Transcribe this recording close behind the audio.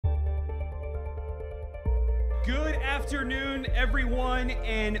Good afternoon, everyone,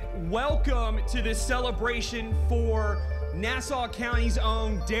 and welcome to the celebration for Nassau County's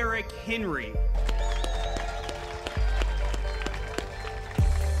own Derrick Henry.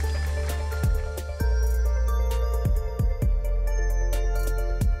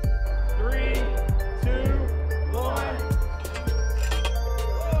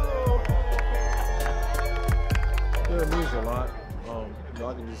 It means a lot.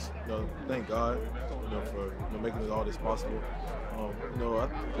 I can just thank God, for making all this possible.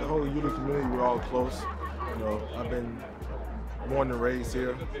 The whole Yulee community, we're all close. I've been born and raised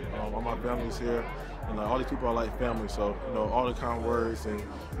here. All my family's here, and all these people are like family. So all the kind words, and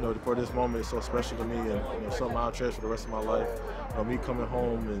for this moment, it's so special to me, and something I'll cherish for the rest of my life. Me coming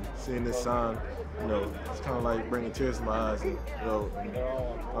home and seeing this sign, it's kind of like bringing tears to my eyes. And,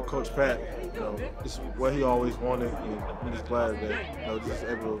 my coach Pat, this is what he always wanted, and I'm just glad that this is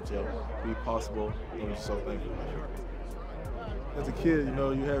able to be possible. I'm so thankful. As a kid,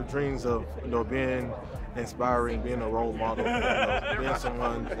 you have dreams of being inspiring, being a role model, being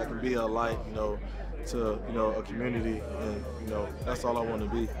someone that can be a light, to a community, and that's all I want to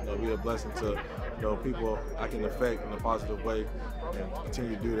be a blessing to people I can affect in a positive way, and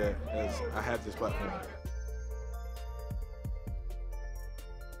continue to do that as I have this platform.